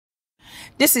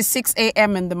This is 6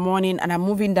 a.m. in the morning and I'm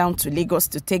moving down to Lagos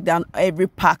to take down every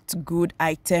packed good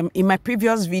item. In my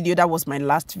previous video, that was my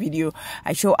last video,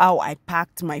 I show how I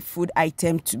packed my food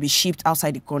item to be shipped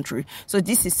outside the country. So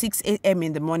this is 6 a.m.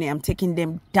 in the morning. I'm taking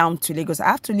them down to Lagos. I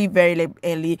have to leave very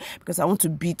early because I want to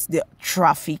beat the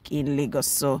traffic in Lagos.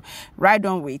 So ride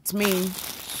on with me.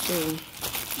 So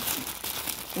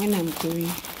when I'm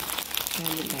going,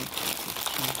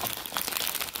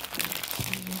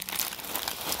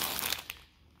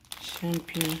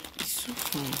 Champion is so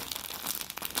fun.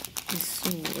 It's so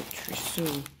watery. So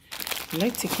I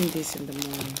like taking this in the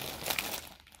morning.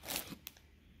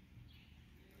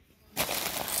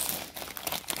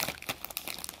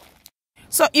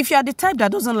 So if you are the type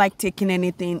that doesn't like taking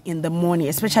anything in the morning,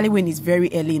 especially when it's very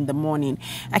early in the morning,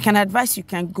 I can advise you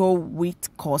can go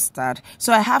with custard.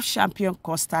 So I have Champion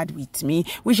custard with me,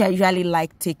 which I usually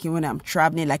like taking when I'm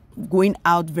traveling, like going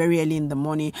out very early in the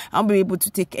morning. I'll be able to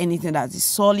take anything that is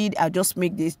solid. I'll just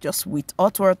make this just with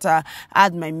hot water,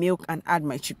 add my milk and add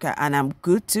my sugar, and I'm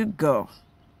good to go.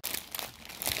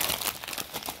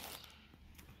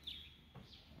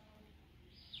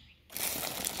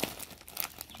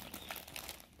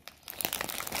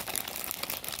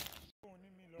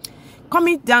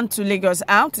 Coming down to Lagos,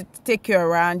 I want to take you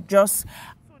around just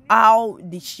how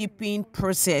the shipping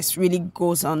process really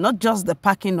goes on, not just the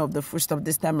packing of the foodstuff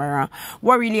this time around.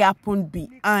 What really happened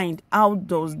behind, how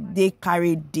does they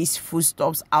carry these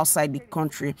foodstuffs outside the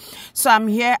country? So I'm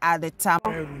here at the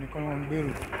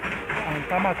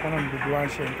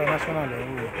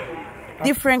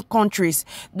different countries,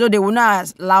 though they will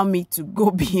not allow me to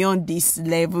go beyond this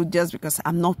level just because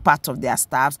I'm not part of their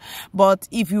staffs. But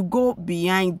if you go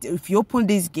behind, if you open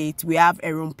this gate, we have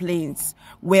aeroplanes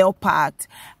well packed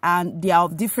and they are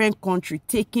of different countries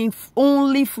taking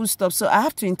only foodstuff. So I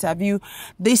have to interview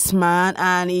this man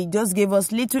and he just gave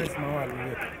us little.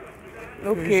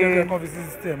 Okay.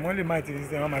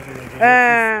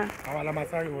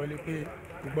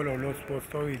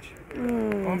 Storage.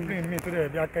 Company me to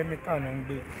the chemical and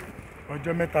be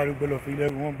ọjọ́ mẹ́ta ló gbọ́dọ̀ fi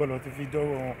lẹ́rù wọn gbọ́dọ̀ ti fi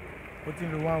dọ́wọ́ wọn ó ti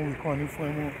lo 1 week kan ní fún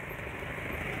ẹmu.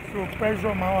 So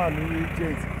pressure máa wà lórí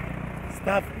agent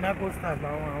staff narco staff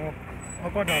àwọn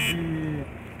ọkọ̀ dàbí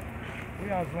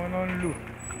bóyá wọn náà ń lò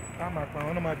táàmà pa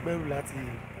wọn náà máa gbẹ́rù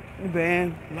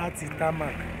láti táàmà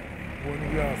wọ ní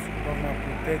warehouse wọn máa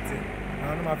protect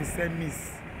àwọn náà máa fi semis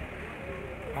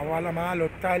àwọn alámà lọ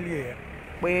tálì ẹ̀.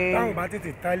 Táwọn bá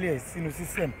tètè tálí ẹ̀ sínú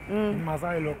system ní máa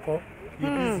sáré lọ kọ́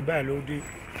ìpínsì báyìí ló dé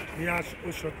bí a ó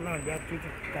shortland bí a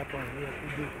 20 carton ló yẹ kó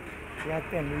dé bí a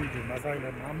 10 lórí ìdè máa sáré lọ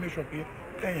máa make sure pé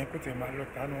tẹ̀yìn kó tẹ̀ máa lọ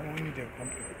tánú wọn ní ìdè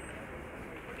company.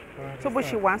 tó bó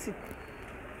ṣe wá sí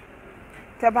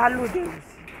tẹ bá lóde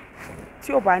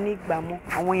tí ò bá ní gbà mọ́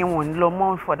àwọn yẹn wọ́n lọ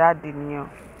mọ́ for that day nìyẹn.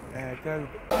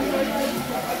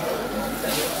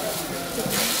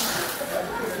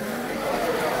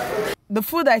 The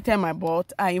food item I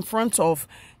bought are in front of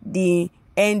the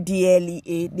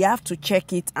NDLEA. They have to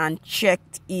check it and check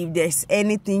if there's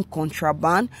anything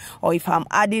contraband or if I'm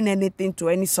adding anything to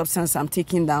any substance I'm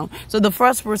taking down. So the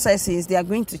first process is they are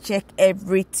going to check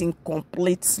everything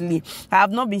completely. I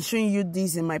have not been showing you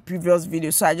this in my previous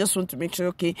video, so I just want to make sure,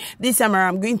 okay, this time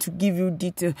around I'm going to give you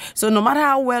details. So no matter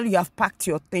how well you have packed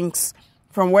your things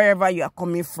from wherever you are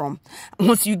coming from,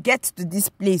 once you get to this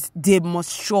place, they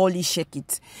must surely check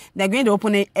it. They're going to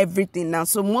open everything now.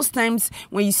 So most times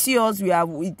when you see us,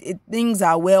 things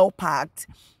are well packed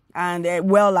and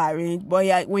well arranged.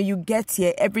 But when you get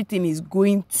here, everything is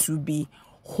going to be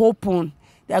open.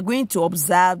 They are going to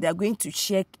observe. They are going to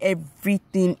check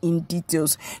everything in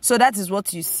details. So that is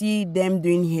what you see them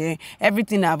doing here.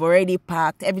 Everything I've already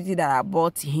packed, everything that I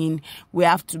bought in, we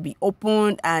have to be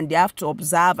opened and they have to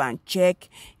observe and check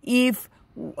if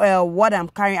what I'm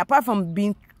carrying, apart from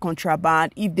being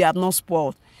contraband, if they have not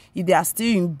spoiled, if they are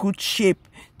still in good shape.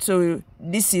 So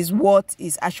this is what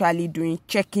is actually doing,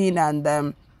 checking,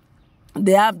 and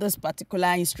they have this particular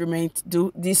instrument,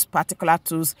 these particular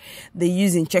tools they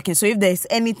use in checking. So if there's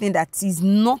anything that is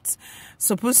not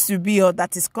supposed to be or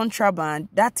that is contraband,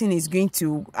 that thing is going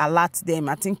to alert them.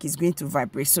 I think it's going to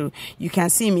vibrate. So you can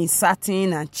see me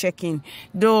starting and checking.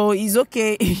 Though it's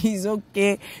okay, it's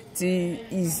okay.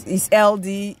 It's LD,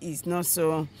 it's not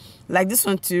so. Like this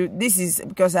one too, this is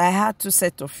because I had 2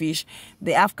 sets of fish,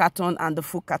 the half carton and the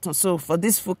full carton. So for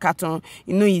this full carton,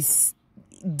 you know, it's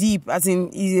deep, as in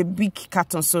it's a big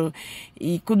carton, so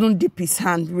he couldn't dip his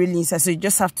hand really inside. So you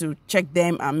just have to check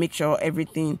them and make sure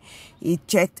everything, he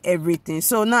checked everything.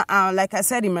 So now, like I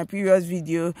said in my previous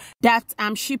video, that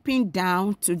I'm shipping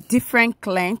down to different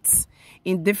clients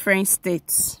in different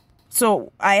states.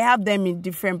 So I have them in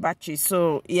different batches,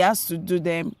 so he has to do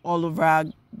them all over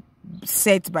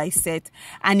set by set,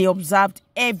 and he observed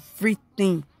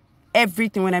everything.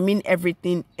 When I mean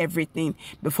everything,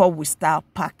 before we start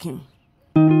packing.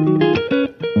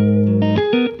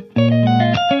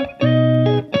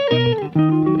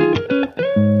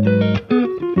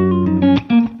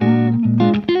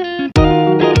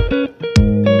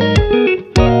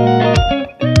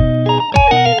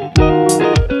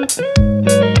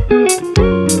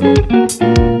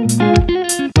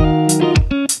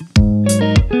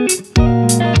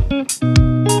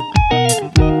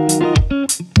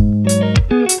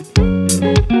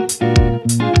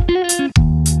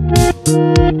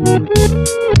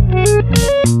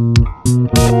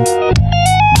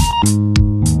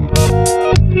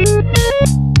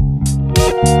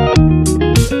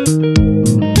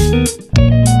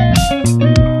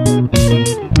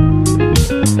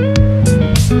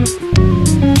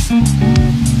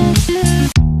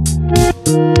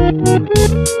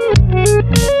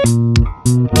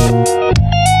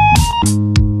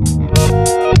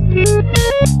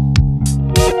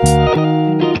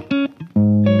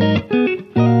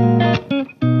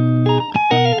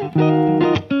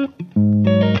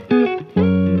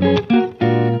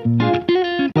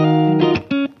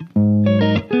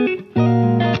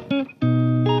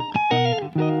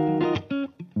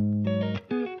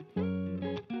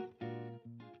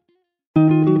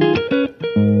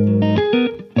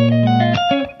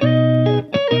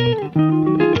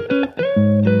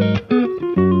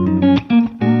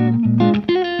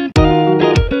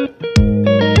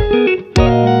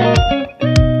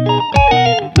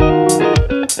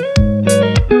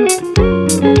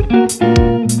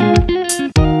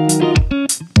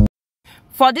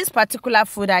 For this particular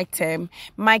food item,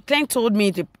 my client told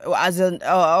me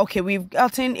we've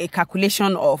gotten a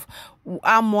calculation of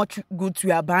how much goods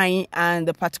we are buying and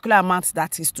the particular amount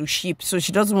that is to ship. So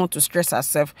she doesn't want to stress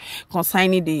herself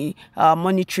concerning the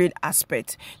monetary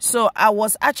aspect. So I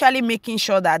was actually making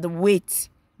sure that the weight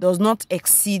does not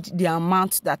exceed the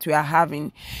amount that we are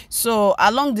having. So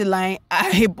along the line,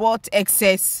 I bought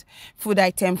excess food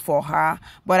item for her,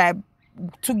 but I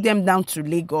took them down to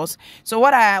Lagos. So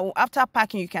after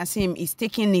packing, you can see him is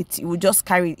taking it. He will just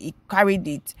carried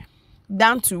it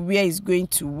down to where he's going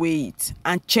to weigh it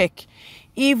and check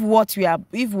if what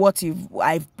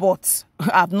I've bought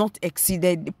have not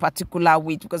exceeded the particular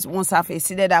weight, because once I've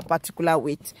exceeded that particular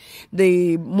weight,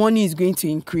 the money is going to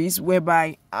increase,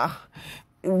 whereby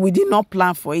we did not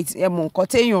plan for it. Calculation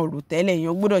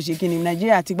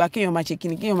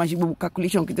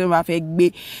calculation 30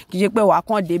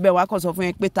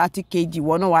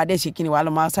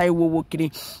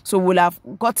 kg. So we'll have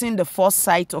gotten the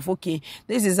foresight of, okay,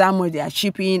 this is how much they are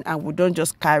shipping, and we don't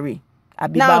just carry.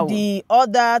 Now the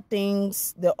other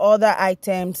things, the other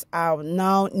items are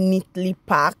now neatly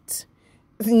packed.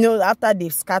 After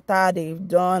they've scattered, they've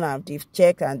done, and they've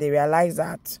checked, and they realize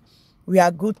that we are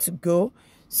good to go.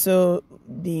 So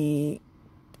the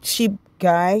ship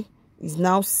guy is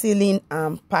now sealing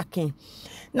and packing.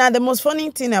 Now the most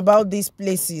funny thing about this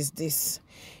place is this: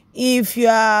 if you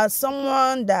are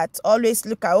someone that always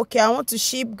look at, okay, I want to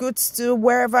ship goods to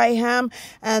wherever I am,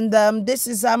 and this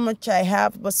is how much I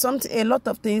have, but a lot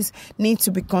of things need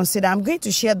to be considered. I'm going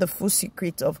to share the full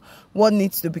secret of what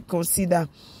needs to be considered.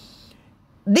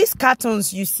 These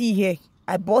cartons you see here,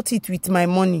 I bought it with my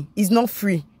money. It's not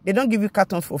free. They don't give you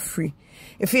carton for free.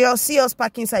 If you see us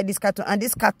packing inside this carton, and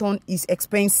this carton is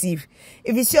expensive,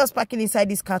 if you see us packing inside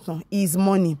this carton, is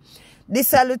money. The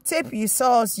sellotape you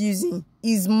saw us using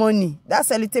is money. That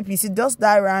sellotape you see, just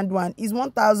that round one, is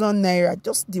 1,000 naira,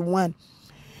 just the one.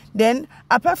 Then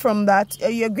apart from that,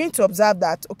 you're going to observe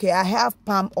that, okay, I have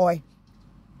palm oil.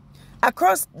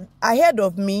 Across ahead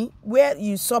of me, where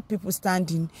you saw people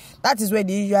standing, that is where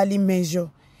they usually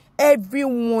measure.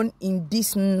 Everyone in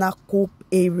this narco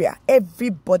area,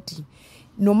 everybody,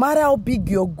 no matter how big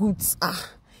your goods are,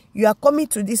 you are coming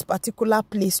to this particular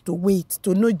place to wait,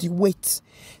 to know the weight.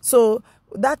 So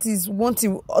that is one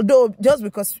thing. Although just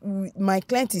because my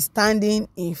client is standing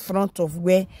in front of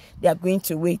where they are going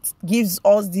to wait, gives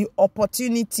us the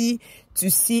opportunity to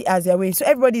see as they're waiting. So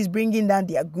everybody is bringing down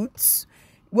their goods.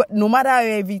 No matter how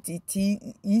heavy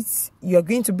it is, you're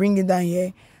going to bring it down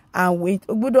here and wait.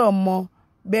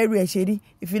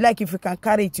 If you like, if you can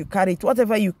carry it, you carry it.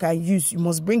 Whatever you can use, you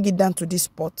must bring it down to this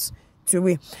spot to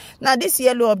weigh. Now, this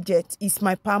yellow object is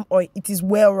my palm oil. It is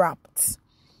well wrapped.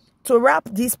 To wrap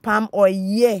this palm oil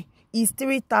here is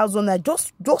 3,000.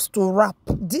 Just to wrap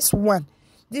this one.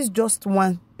 This just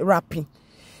one wrapping.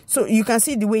 So you can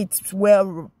see the way it's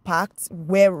well packed,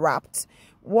 well wrapped.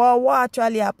 What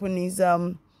actually happened is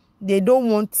they don't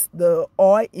want the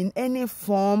oil in any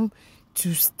form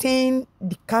to stain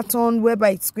the carton,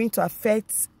 whereby it's going to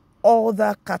affect all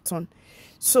the carton.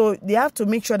 So they have to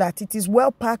make sure that it is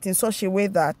well packed in such a way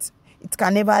that it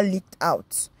can never leak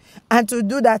out. And to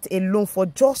do that alone for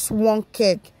just one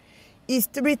keg is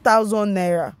 3,000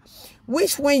 naira.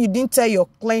 Which, when you didn't tell your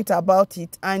client about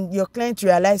it and your client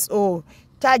realize, oh,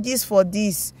 charges for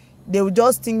this, they will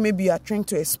just think maybe you are trying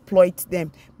to exploit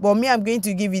them. But me, I'm going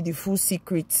to give you the full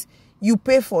secret. You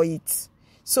pay for it.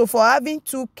 So for having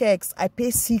 2 kegs, I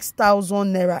pay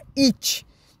 6,000 naira each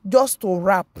just to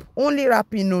wrap. Only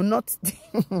wrapping, no, not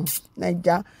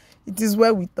Niger. It is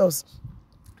well with us.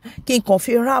 King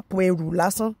coffee wrap we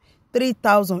rulason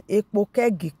 3,000 epo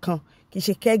keg kan ki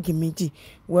se keg méjì.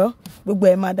 Well,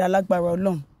 gbogbo e ma da lágbára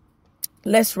Ọlọ́run.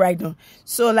 Let's ride on.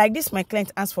 So like this, my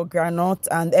client asked for granite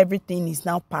and everything is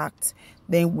now packed.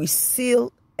 Then we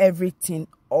seal everything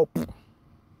up.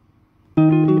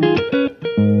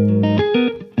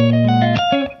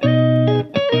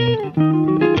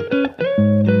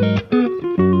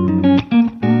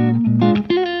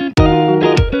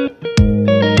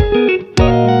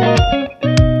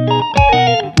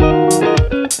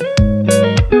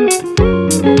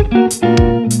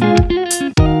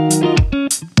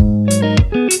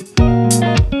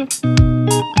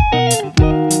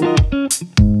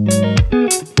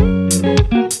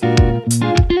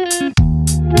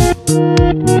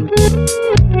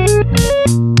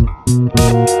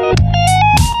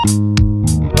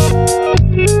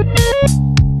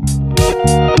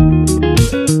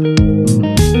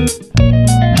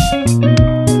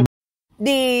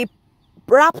 The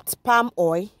wrapped palm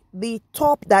oil, the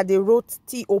top that they wrote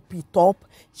TOP top,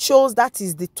 shows that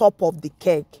is the top of the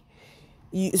keg.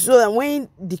 So that when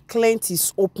the client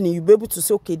is opening, you'll be able to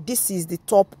say, okay, this is the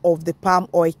top of the palm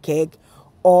oil keg,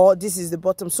 or this is the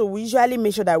bottom. So we usually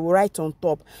make sure that we write on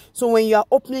top. So when you are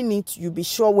opening it, you'll be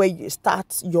sure where you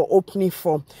start your opening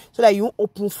from, so that you won't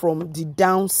open from the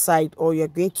downside, or you're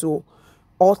going to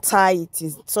alter it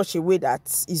in such a way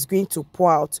that is going to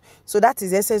pour out. So that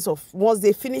is the essence of, once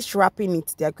they finish wrapping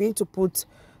it, they are going to put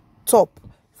top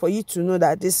for you to know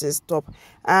that this is top.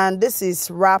 And this is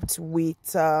wrapped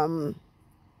with I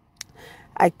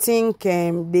think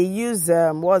they use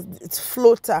it's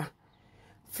floater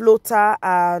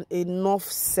and enough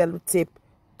sellotape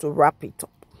to wrap it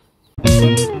up.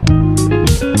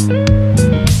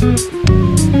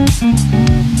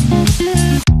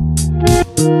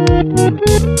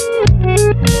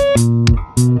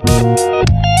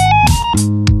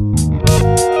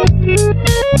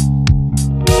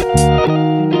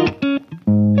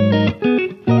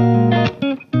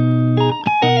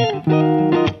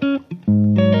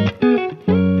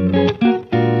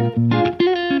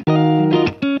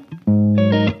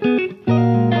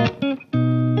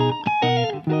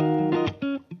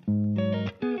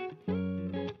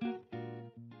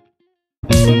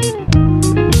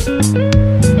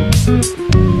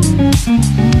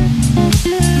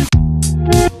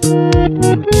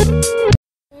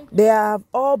 They have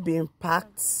all been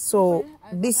packed. So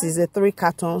this is the 3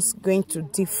 cartons going to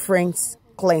different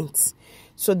clients.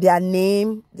 So their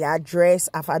name, their address,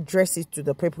 I've addressed it to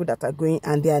the people that are going,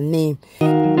 and their name.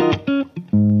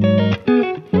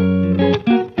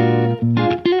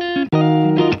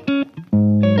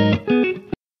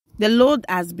 The load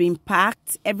has been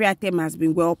packed. Every item has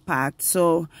been well packed.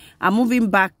 So I'm moving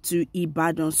back to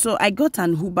Ibadan. So I got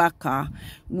an Uber car,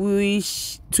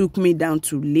 which took me down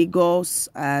to Lagos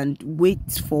and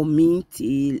wait for me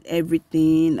till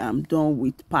everything I'm done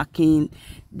with packing.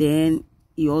 Then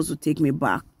he also take me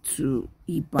back to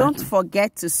Ibadan. Don't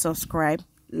forget to subscribe,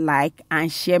 like,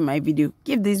 and share my video.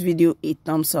 Give this video a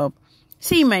thumbs up.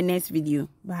 See you in my next video.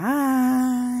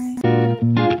 Bye.